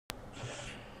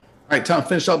All right, time to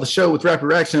finish off the show with rapid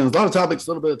reactions. A lot of topics, a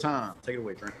little bit of time. Take it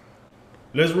away, Trent.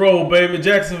 Let's roll, baby.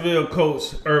 Jacksonville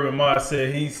coach Urban Meyer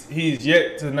said he's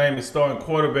yet to name his starting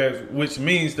quarterbacks, which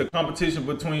means the competition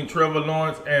between Trevor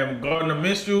Lawrence and Gardner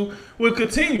Minshew will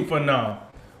continue for now.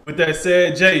 With that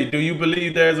said, Jay, do you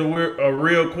believe there's a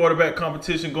real quarterback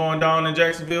competition going down in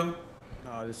Jacksonville?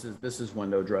 No, this is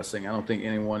window dressing. I don't think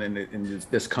anyone in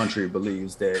this country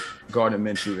believes that Gardner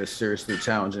Minshew is seriously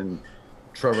challenging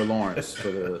Trevor Lawrence for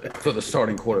the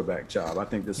starting quarterback job. I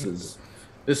think this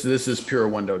is pure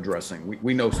window dressing.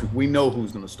 We know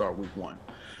who's going to start week 1.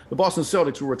 The Boston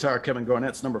Celtics will retire Kevin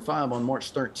Garnett's number 5 on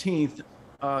March 13th.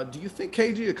 Do you think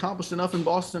KG accomplished enough in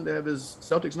Boston to have his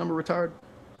Celtics number retired?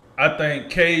 I think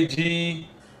KG,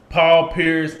 Paul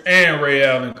Pierce, and Ray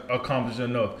Allen accomplished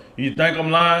enough. You think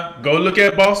I'm lying? Go look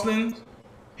at Boston's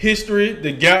history,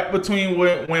 the gap between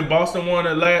when Boston won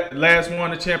the last won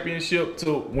the championship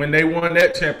to when they won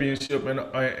that championship in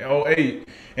 08,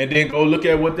 and then go look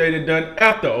at what they had done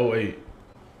after 08.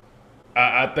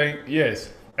 I think,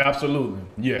 yes, absolutely,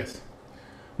 yes.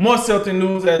 More Celtic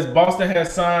news as Boston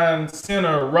has signed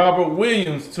center Robert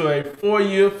Williams to a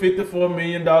 4-year, $54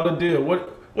 million deal.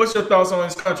 What's your thoughts on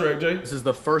his contract, Jay? This is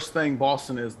the first thing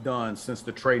Boston has done since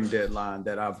the trading deadline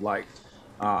that I've liked.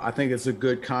 I think it's a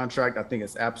good contract. I think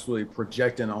it's absolutely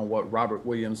projecting on what Robert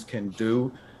Williams can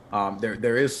do.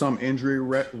 There is some injury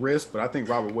risk, but I think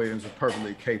Robert Williams is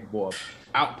perfectly capable of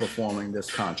outperforming this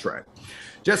contract.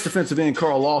 Jets defensive end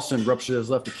Carl Lawson ruptured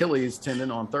his left Achilles tendon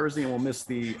on Thursday and will miss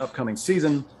the upcoming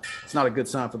season. It's not a good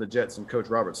sign for the Jets and Coach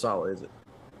Robert Saleh, is it?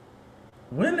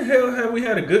 When the hell have we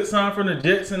had a good sign from the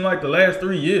Jets in like the last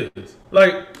 3 years?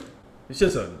 Like, it's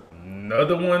just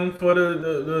another one for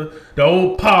the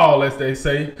old Paul, as they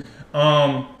say.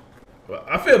 I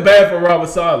feel bad for Robert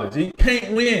Saleh. He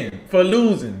can't win for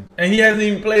losing, and he hasn't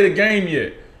even played a game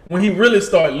yet. When he really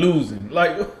start losing,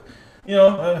 like,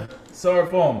 sorry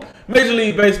for him. Major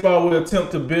League Baseball will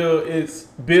attempt to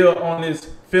build on its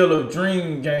Field of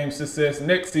Dream game success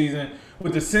next season,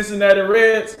 with the Cincinnati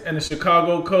Reds and the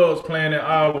Chicago Cubs playing in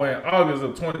Iowa in August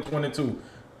of 2022.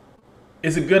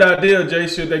 It's a good idea, Jay.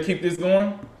 Should they keep this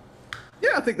going?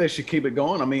 Yeah, I think they should keep it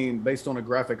going. I mean, based on a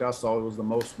graphic I saw, it was the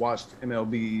most watched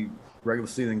MLB regular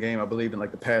season game, I believe, in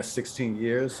like the past 16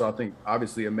 years. So I think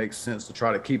obviously it makes sense to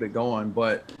try to keep it going.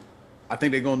 But I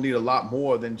think they're going to need a lot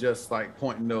more than just like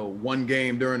pointing to one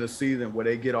game during the season where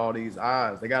they get all these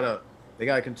eyes. They gotta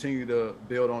continue to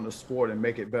build on the sport and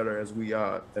make it better, as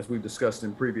we've discussed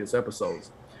in previous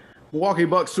episodes. Milwaukee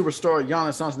Bucks superstar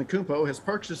Giannis Antetokounmpo has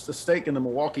purchased a stake in the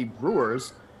Milwaukee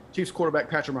Brewers. Chiefs quarterback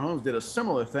Patrick Mahomes did a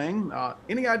similar thing.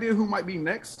 Any idea who might be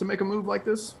next to make a move like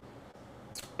this?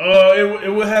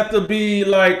 It would have to be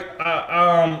like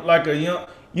a young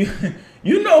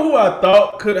you know who I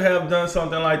thought could have done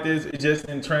something like this. It just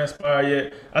didn't transpire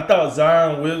yet. I thought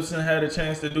Zion Wilson had a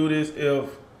chance to do this if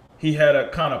he had a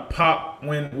kind of pop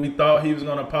when we thought he was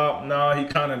gonna pop. Now he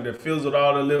kind of fizzled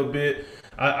out a little bit.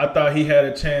 I thought he had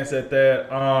a chance at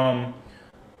that.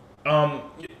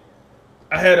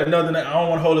 I had another name. I don't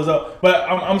want to hold us up, but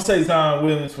I'm gonna say Zion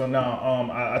Williams for now.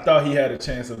 I thought he had a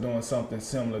chance of doing something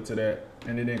similar to that,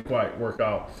 and it didn't quite work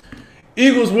out.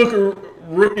 Eagles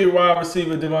rookie wide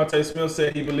receiver Devontae Smith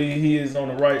said he believes he is on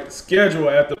the right schedule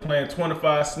after playing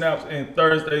 25 snaps in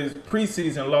Thursday's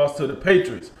preseason loss to the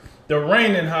Patriots. The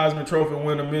reigning Heisman Trophy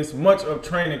winner missed much of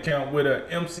training camp with an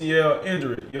MCL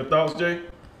injury. Your thoughts, Jay?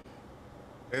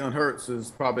 Jalen Hurts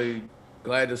is probably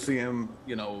glad to see him,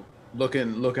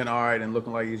 looking all right and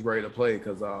looking like he's ready to play,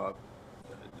 because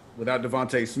without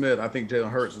Devontae Smith, I think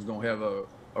Jalen Hurts is going to have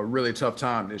a really tough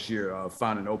time this year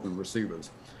finding open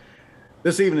receivers.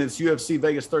 This evening, it's UFC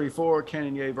Vegas 34,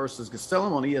 Cannonier versus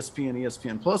Gastelum on ESPN,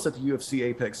 ESPN Plus at the UFC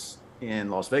Apex in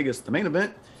Las Vegas. The main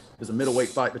event is a middleweight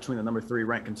fight between the number 3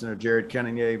 ranked contender Jared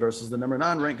Cannonier versus the number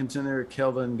 9 ranked contender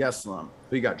Kelvin Gastelum.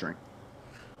 Who you got, Drink?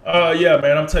 Yeah,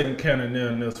 man, I'm taking Cannonier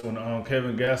in this one.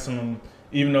 Kevin Gastelum,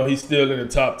 even though he's still in the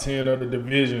top 10 of the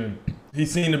division, he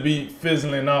seemed to be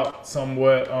fizzling out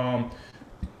somewhat.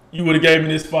 You would have gave me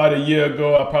this fight a year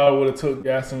ago, I probably would have took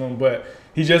Gastelum, but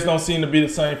he just don't seem to be the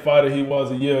same fighter he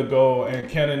was a year ago. And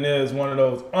Cannonier is one of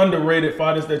those underrated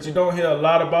fighters that you don't hear a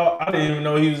lot about. I didn't even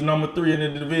know he was number 3 in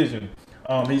the division.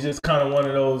 He's just kind of one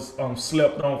of those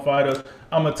slept-on fighters.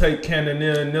 I'm going to take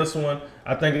Cannonier in this one.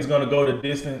 I think it's going to go the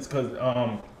distance because,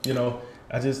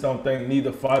 I just don't think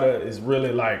neither fighter is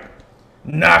really like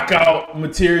knockout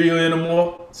material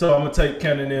anymore. So I'm going to take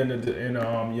Cannonier in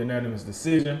a unanimous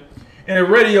decision. In a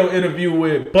radio interview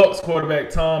with Bucks quarterback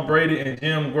Tom Brady and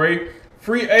Jim Gray,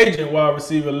 free agent wide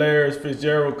receiver Larry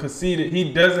Fitzgerald conceded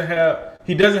he doesn't have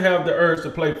the urge to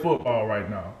play football right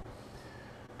now.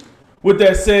 With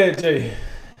that said, Jay,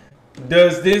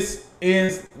 Does this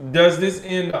end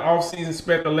the offseason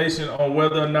speculation on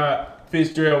whether or not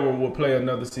Fitzgerald will play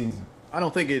another season? I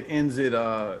don't think it ends it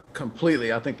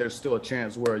completely. I think there's still a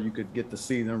chance where you could get the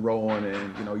season rolling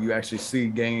and, you actually see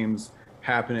games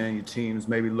happening, your teams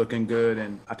maybe looking good.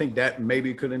 And I think that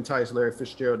maybe could entice Larry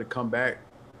Fitzgerald to come back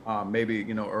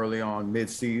maybe, early on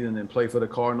mid-season and play for the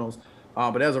Cardinals.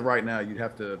 But as of right now, you'd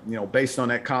have to, based on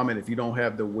that comment, if you don't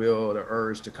have the will or the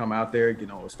urge to come out there,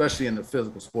 especially in the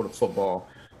physical sport of football,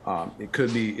 it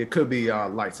could be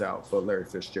lights out for Larry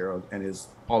Fitzgerald and his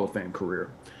Hall of Fame career.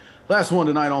 Last one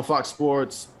tonight on Fox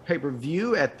Sports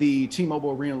pay-per-view at the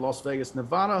T-Mobile Arena in Las Vegas,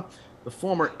 Nevada. The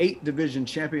former 8th division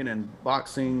champion and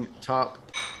boxing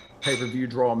top pay-per-view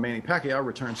draw Manny Pacquiao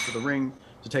returns to the ring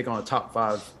to take on a top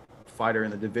 5 fighter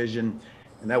in the division.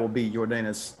 And that will be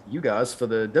Jordanis Ugas for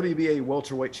the WBA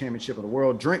welterweight championship of the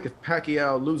world. Drink, if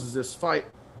Pacquiao loses this fight,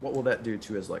 what will that do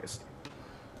to his legacy?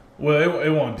 Well, it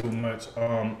won't do much.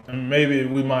 And maybe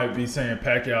we might be saying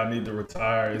Pacquiao need to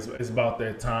retire. It's about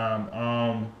that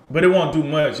time. But it won't do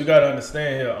much. You got to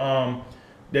understand here.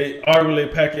 They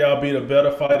arguably Pacquiao beat a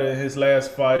better fighter in his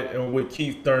last fight with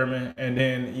Keith Thurman, and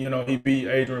then he beat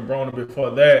Adrian Broner before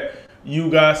that.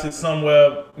 You guys is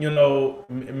somewhere,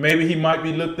 maybe he might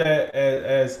be looked at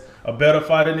as a better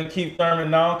fighter than Keith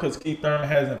Thurman now, because Keith Thurman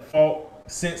hasn't fought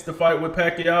since the fight with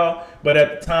Pacquiao, but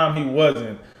at the time he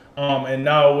wasn't. And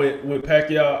now with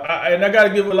Pacquiao, I got to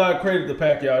give a lot of credit to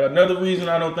Pacquiao. Another reason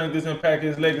I don't think this impacts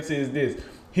his legacy is this.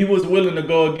 He was willing to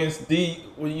go against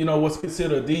what's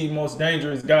considered the most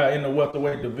dangerous guy in the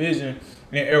welterweight division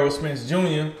in Errol Spence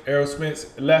Jr. Errol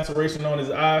Spence laceration on his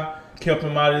eye kept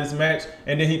him out of this match,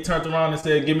 and then he turned around and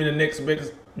said, "Give me the next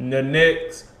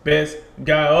best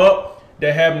guy up."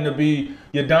 That happened to be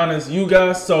Jordanis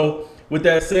Ugas. So with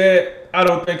that said, I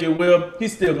don't think it will.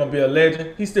 He's still going to be a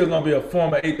legend. He's still going to be a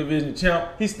former 8th division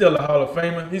champ. He's still a Hall of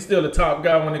Famer. He's still the top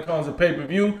guy when it comes to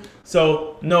pay-per-view.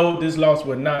 So, no, this loss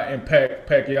will not impact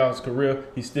Pacquiao's career.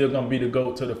 He's still going to be the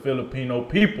GOAT to the Filipino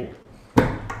people.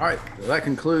 All right, so that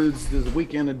concludes this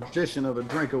weekend edition of A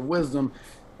Drink of Wisdom.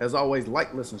 As always,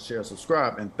 like, listen, share,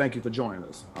 subscribe, and thank you for joining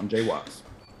us. I'm Jay Wise.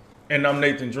 And I'm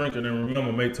Nathan Drinker. And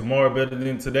remember, make tomorrow better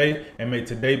than today, and make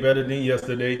today better than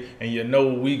yesterday. And you know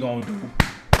what we going to do.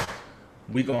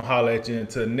 We gonna holler at you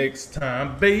until next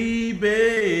time, baby.